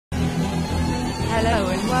Hello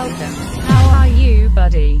and welcome. How are you,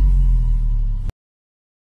 buddy?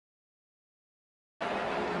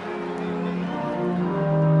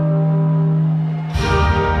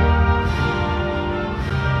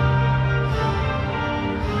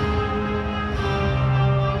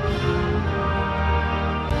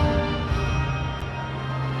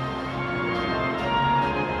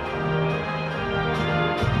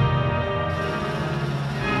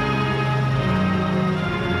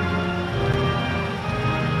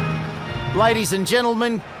 Ladies and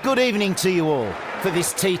gentlemen, good evening to you all for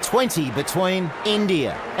this T20 between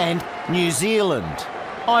India and New Zealand.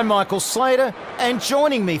 I'm Michael Slater, and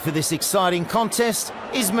joining me for this exciting contest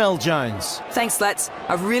is Mel Jones. Thanks, lads.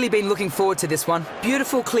 I've really been looking forward to this one.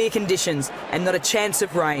 Beautiful, clear conditions and not a chance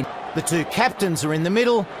of rain. The two captains are in the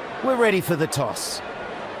middle. We're ready for the toss.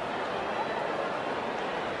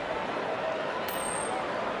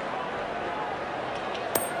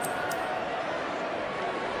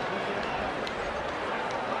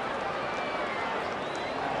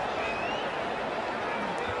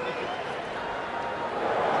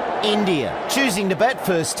 India choosing to bat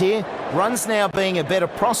first here, runs now being a better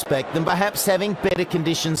prospect than perhaps having better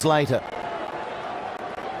conditions later.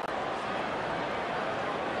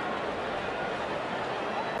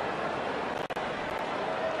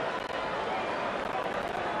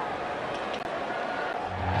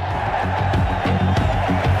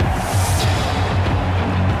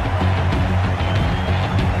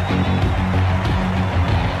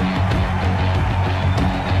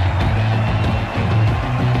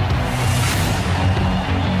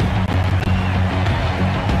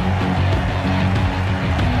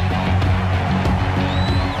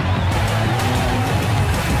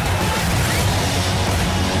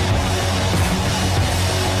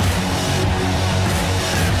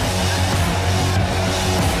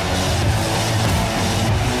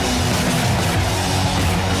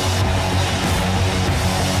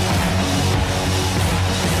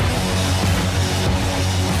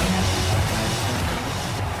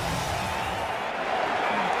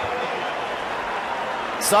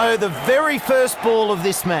 So the very first ball of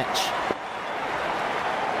this match.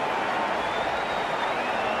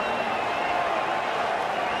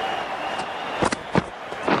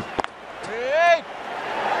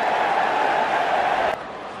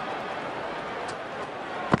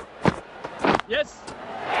 Yes.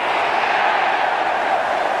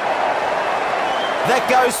 That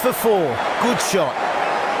goes for 4. Good shot.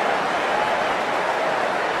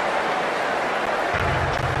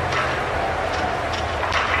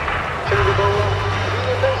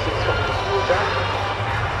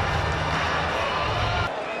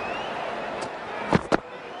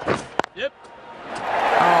 Yep.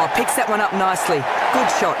 Oh, picks that one up nicely.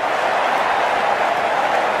 Good shot.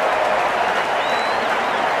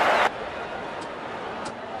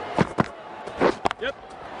 Yep.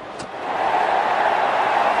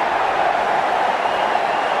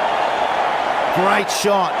 Great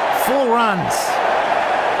shot. 4 runs.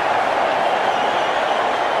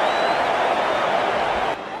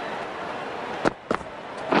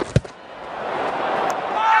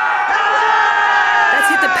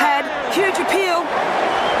 Huge appeal.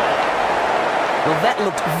 Well, that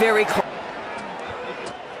looked very close.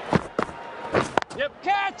 Yep.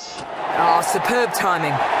 Catch. Oh, superb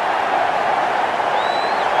timing.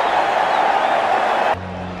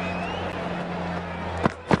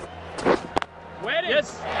 Wait.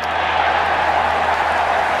 Yes.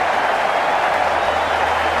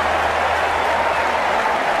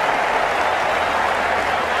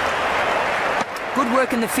 Good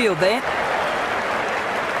work in the field there.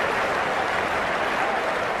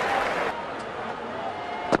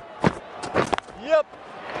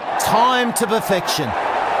 Time to perfection.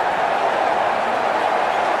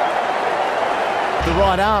 The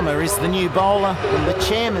right armour is the new bowler from the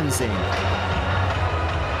chairman's end.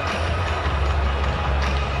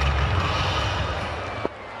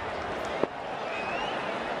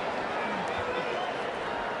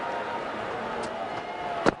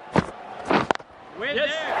 We're there.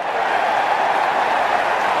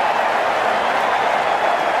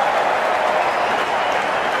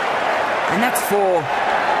 And that's 4.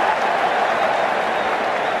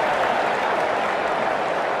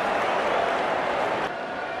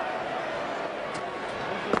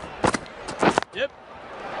 Yep.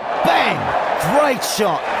 Bang! Great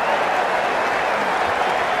shot.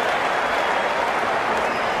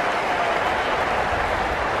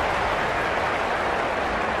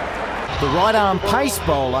 The right arm pace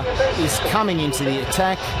bowler is coming into the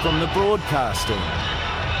attack from the broadcasting.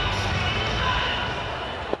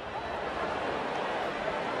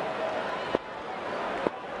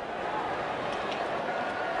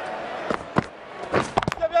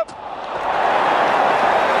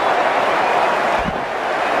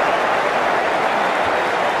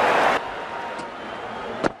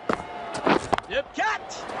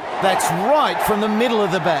 That's right from the middle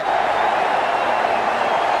of the bat.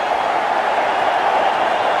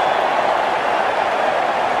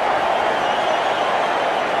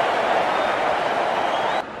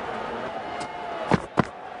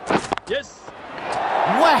 Yes.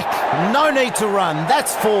 Whack! No need to run.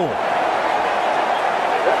 That's 4.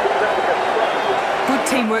 Good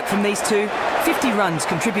teamwork from these two. 50 runs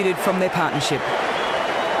contributed from their partnership.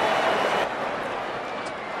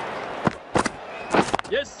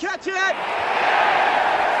 Yes. Catch it!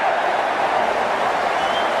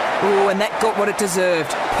 Oh, and that got what it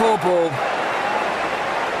deserved. Poor ball.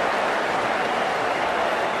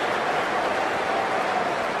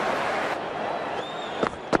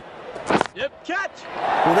 Yep. Catch!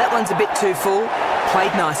 Well, that one's a bit too full.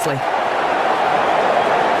 Played nicely.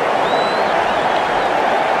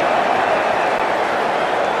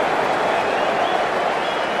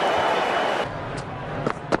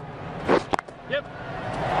 Yep.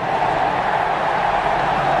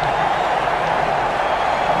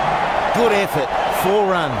 Good effort. 4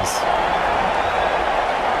 runs.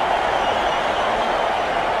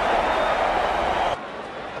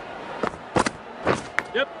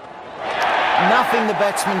 Yep. Nothing the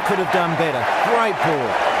batsman could have done better. Great ball.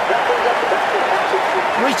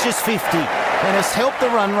 Reaches 50 and has helped the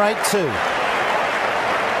run rate too.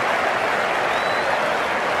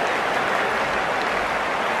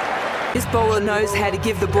 This bowler knows how to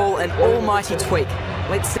give the ball an almighty tweak.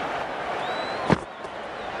 Let's see.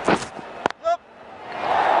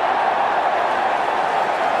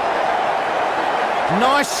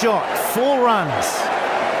 Nice shot. 4 runs.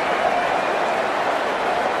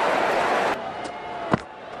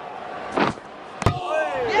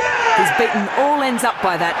 He's beaten all ends up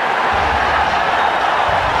by that.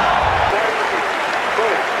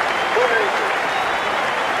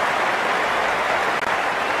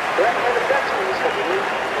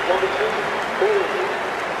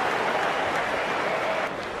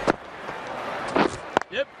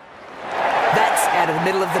 Yep. That's out of the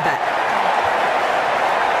middle of the bat.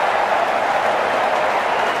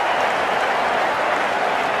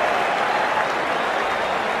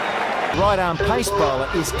 Right arm pace bowler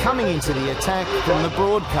is coming into the attack from the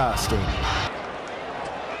broadcasting.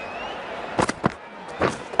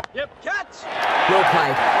 Yep. Catch! Well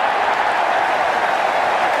played.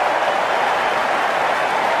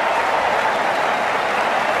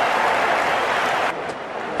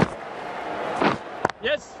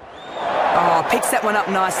 Yes. Oh, picks that one up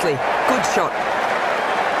nicely. Good shot.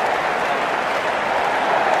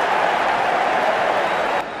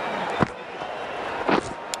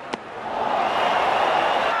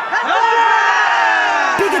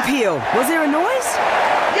 Big appeal. Was there a noise?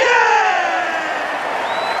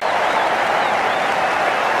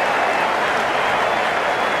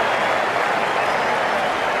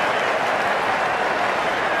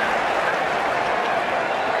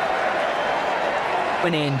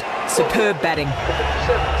 An end. Superb batting.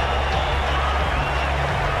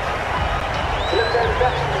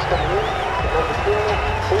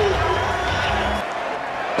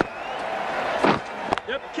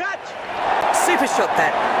 Yep. Catch! Super shot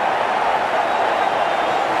that.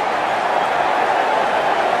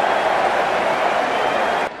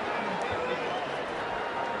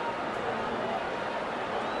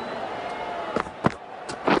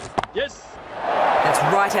 Yes. That's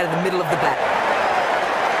right out of the middle of the bat.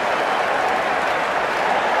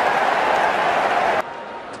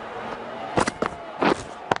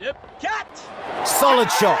 Yep. Catch!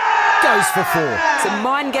 Solid shot. Goes for 4. Some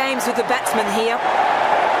mind games with the batsman here.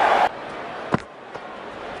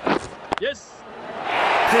 Yes.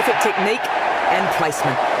 Perfect technique and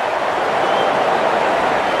placement.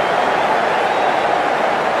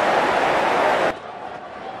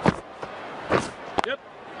 Yep.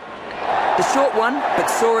 The short one, but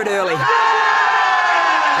saw it early.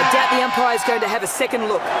 I doubt the umpire's going to have a second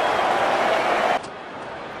look.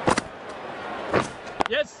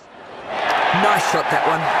 Yes. Nice shot, that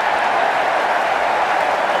one.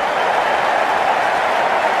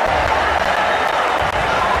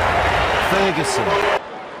 Ferguson.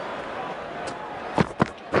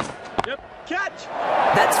 Yep. Catch!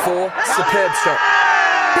 That's 4. Superb shot.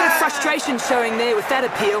 Bit of frustration showing there with that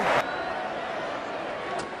appeal.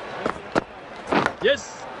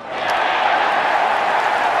 Yes.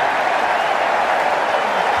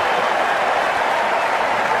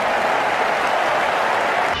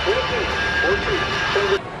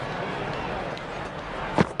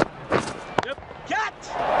 Yep. Catch!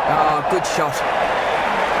 Oh, good shot.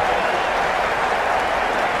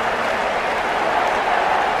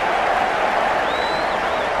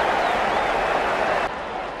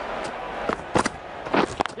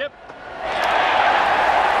 Yep.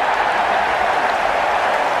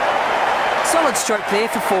 Solid stroke there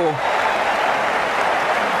for 4.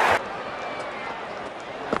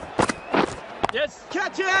 Yes.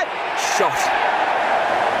 Catch it. Shot.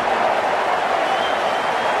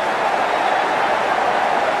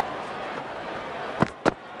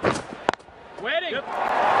 Waiting. Yep.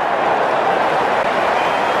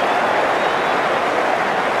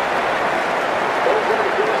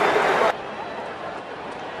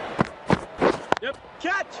 Yep.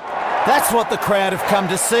 Catch. That's what the crowd have come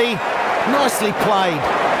to see. Nicely played.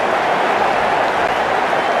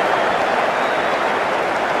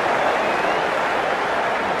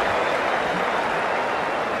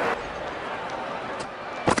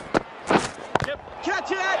 Yep.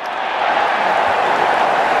 Catch it.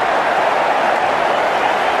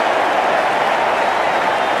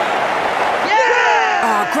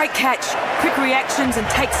 Oh, great catch. Quick reactions and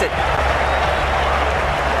takes it.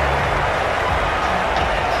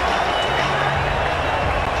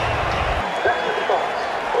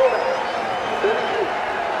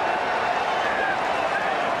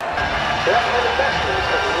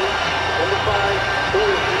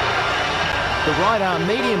 The right arm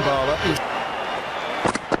medium bowler is...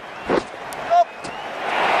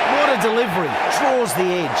 What a delivery. Draws the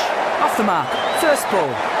edge. Off the mark. First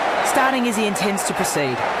ball. Starting as he intends to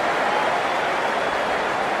proceed.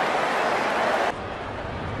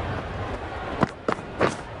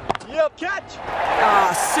 Yep. Catch.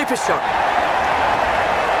 Ah, super shot.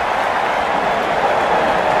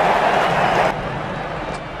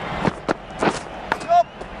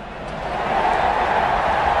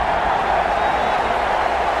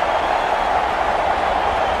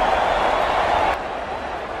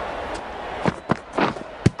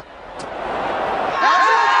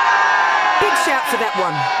 Big shout for that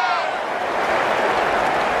one.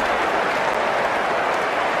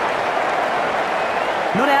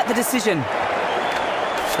 Not out the decision.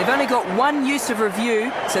 They've only got one use of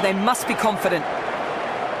review, so they must be confident.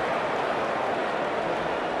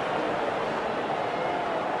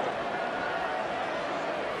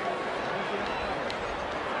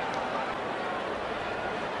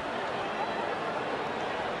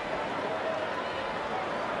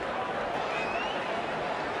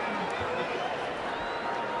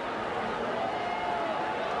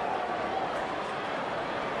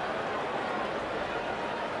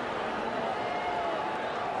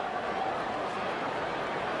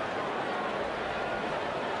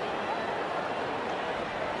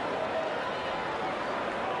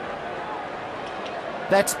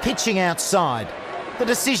 That's pitching outside. The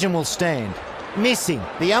decision will stand. Missing.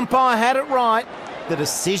 The umpire had it right. The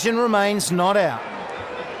decision remains not out.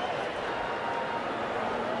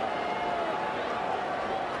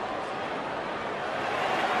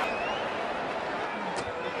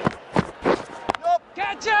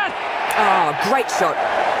 Catch it. Oh, great shot.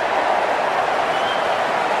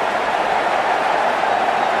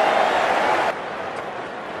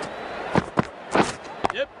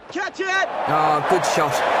 Yep. Catch it. Oh, good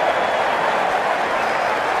shot.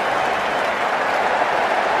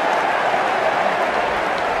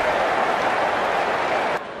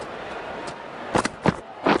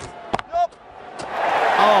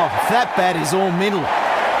 Oh, that bat is all middle.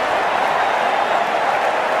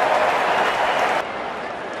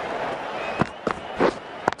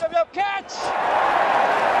 Yep. Catch.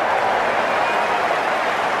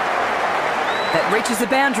 That reaches the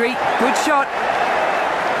boundary. Good shot.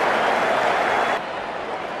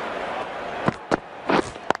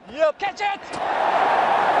 Yep. Catch it.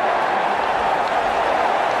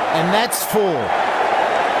 And that's 4.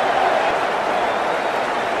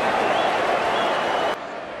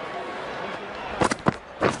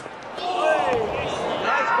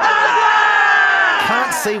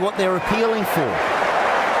 Can't see what they're appealing for.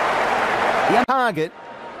 The target,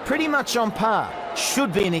 pretty much on par.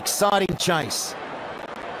 Should be an exciting chase.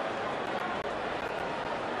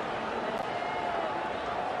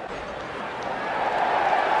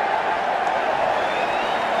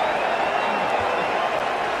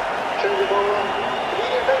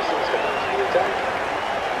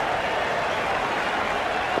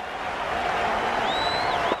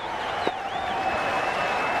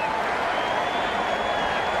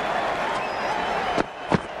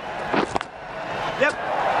 Yep.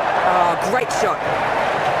 Oh, great shot.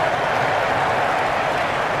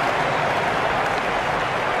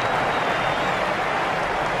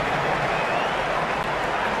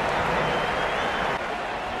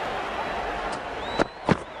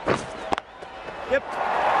 Yep.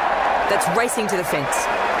 That's racing to the fence.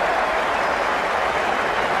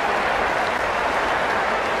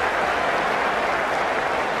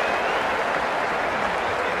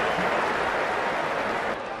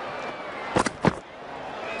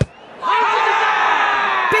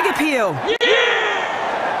 RaBIUL.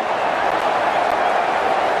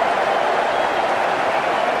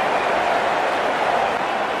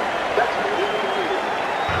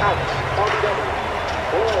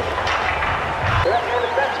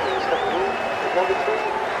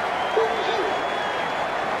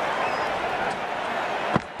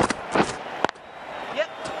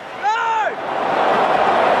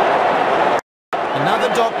 Another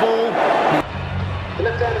dot ball. The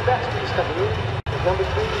left-handed batsman is coming in, number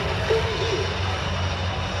 3,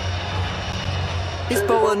 This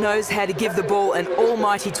bowler knows how to give the ball an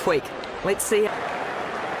almighty tweak. Let's see.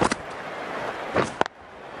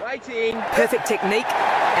 Waiting. Perfect technique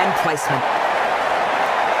and placement.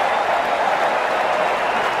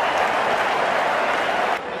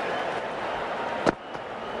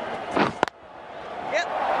 Yep.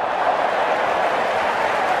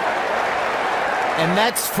 And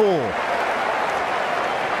that's 4.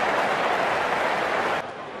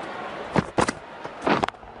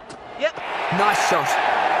 Yep. Nice shot.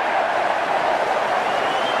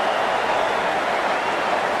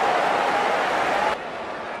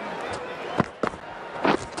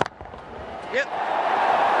 Yep.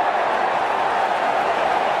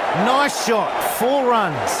 Nice shot. 4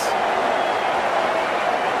 runs.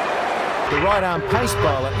 The right-arm pace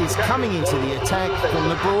bowler is coming into the attack from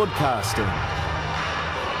the broadcasting.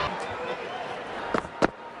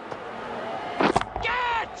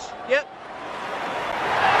 Catch! Yep.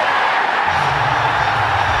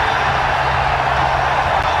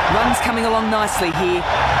 Runs coming along nicely here.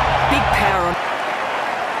 Big power on.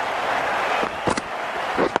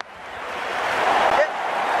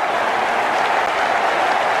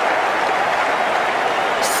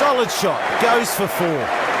 Solid shot. Goes for 4.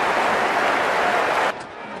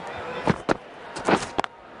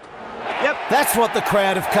 Yep. That's what the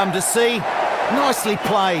crowd have come to see. Nicely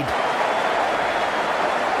played.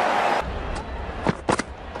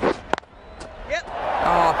 Yep.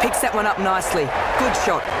 Oh, picks that one up nicely. Good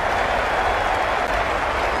shot.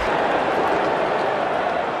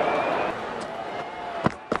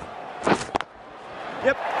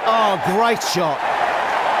 Yep. Oh, great shot.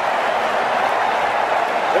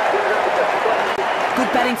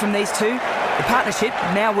 Good batting from these two. The partnership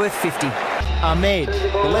now worth 50. Ahmed,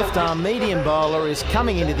 the left-arm medium bowler, is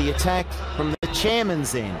coming into the attack from the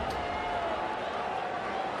chairman's end.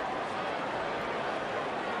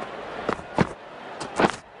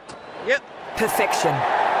 Yep. Perfection.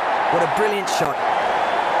 What a brilliant shot.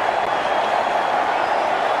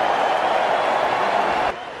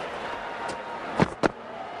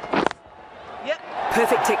 Yep.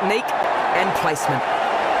 Perfect technique and placement.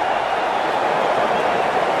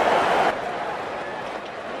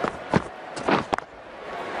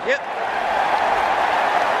 Yep.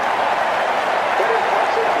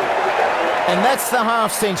 And that's the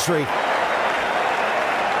half century.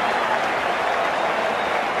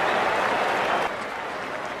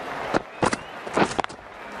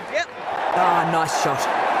 Yep. Ah, nice shot.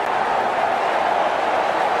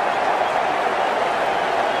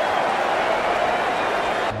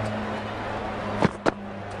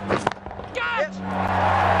 Catch!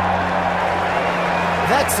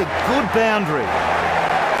 That's a good boundary.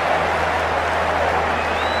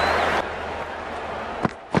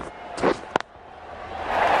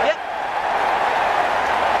 Yep.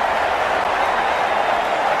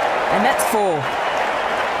 And that's 4.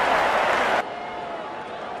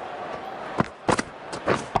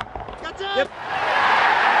 Yep.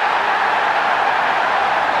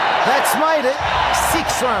 That's made it.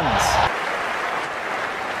 6 runs.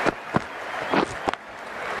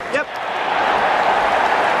 Yep.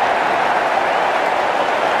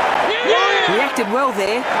 Reacted well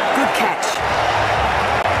there. Good catch.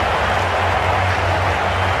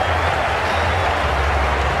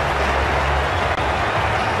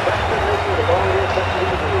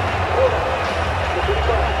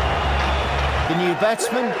 The new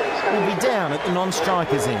batsman will be down at the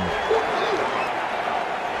non-striker's end.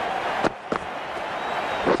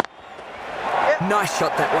 Nice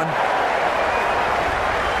shot, that one.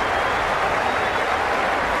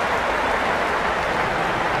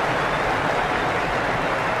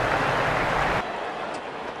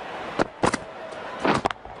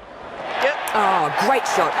 Yep. Oh, great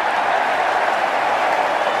shot.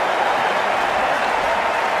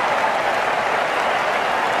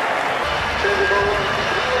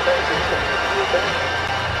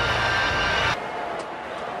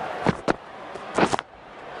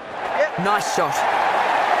 Nice shot.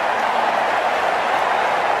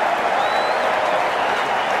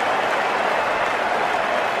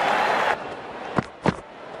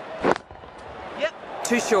 Yep.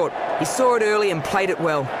 Too short. He saw it early and played it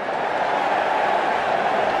well.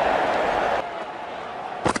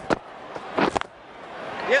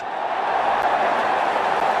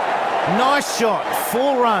 Nice shot,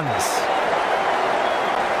 4 runs.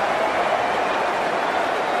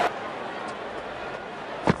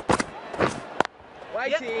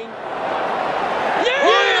 Waiting.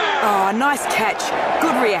 Oh, nice catch.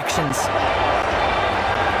 Good reactions.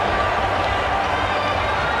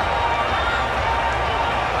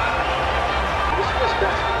 Dismiss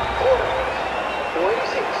batsman, 4 runs,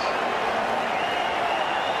 486.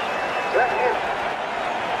 Right hand.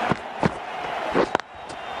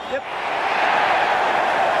 Yep.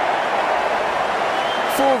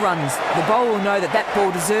 4 runs. The bowler will know that that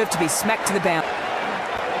ball deserved to be smacked to the boundary.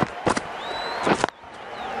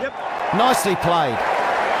 Yep. Nicely played.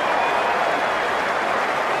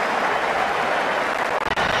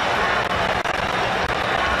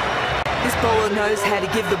 This bowler knows how to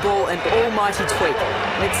give the ball an almighty tweak.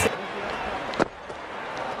 Let's see.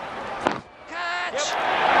 Catch.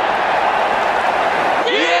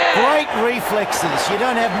 Great reflexes. You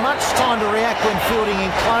don't have much time to react when fielding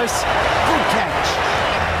in close. Good catch.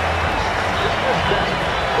 Dismiss batsman,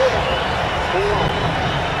 4 runs, 4 on.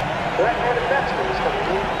 Right-handed batsman is coming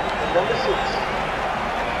in at number 6.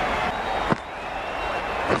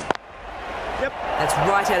 Yep. That's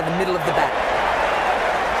right out of the middle of the bat.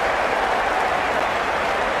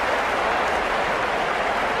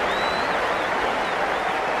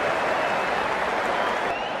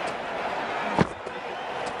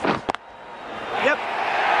 Yep.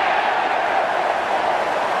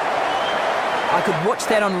 I could watch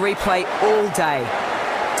that on replay all day.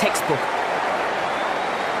 Textbook.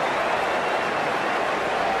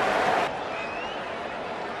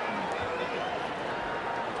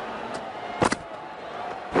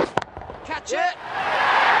 Catch it.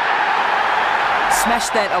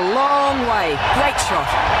 Smashed that a long way. Great shot.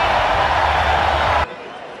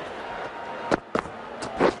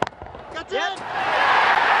 Got it.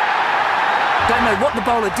 Don't know what the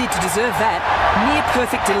bowler did to deserve that. Near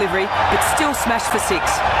perfect delivery, but still smashed for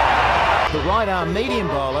 6. The right arm medium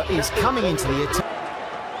bowler is coming into the attack.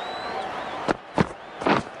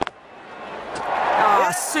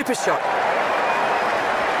 Ah, super shot.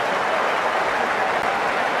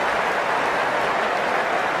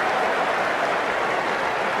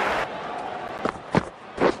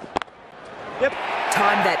 Yep.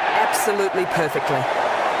 Timed that absolutely perfectly.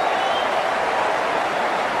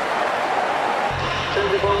 Send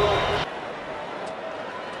the ball up.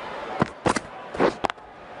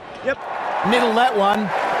 Yep. Middle that one.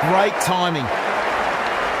 Great timing.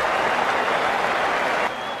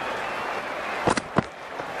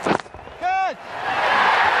 Good.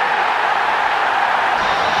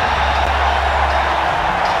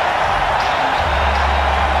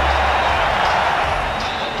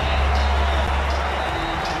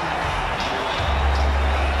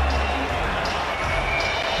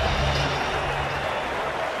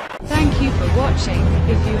 Thank you for watching.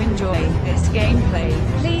 If you enjoyed this gameplay,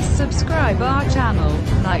 please subscribe our channel,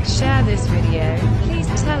 like, share this video. Please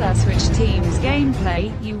tell us which team's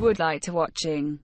gameplay you would like to watching.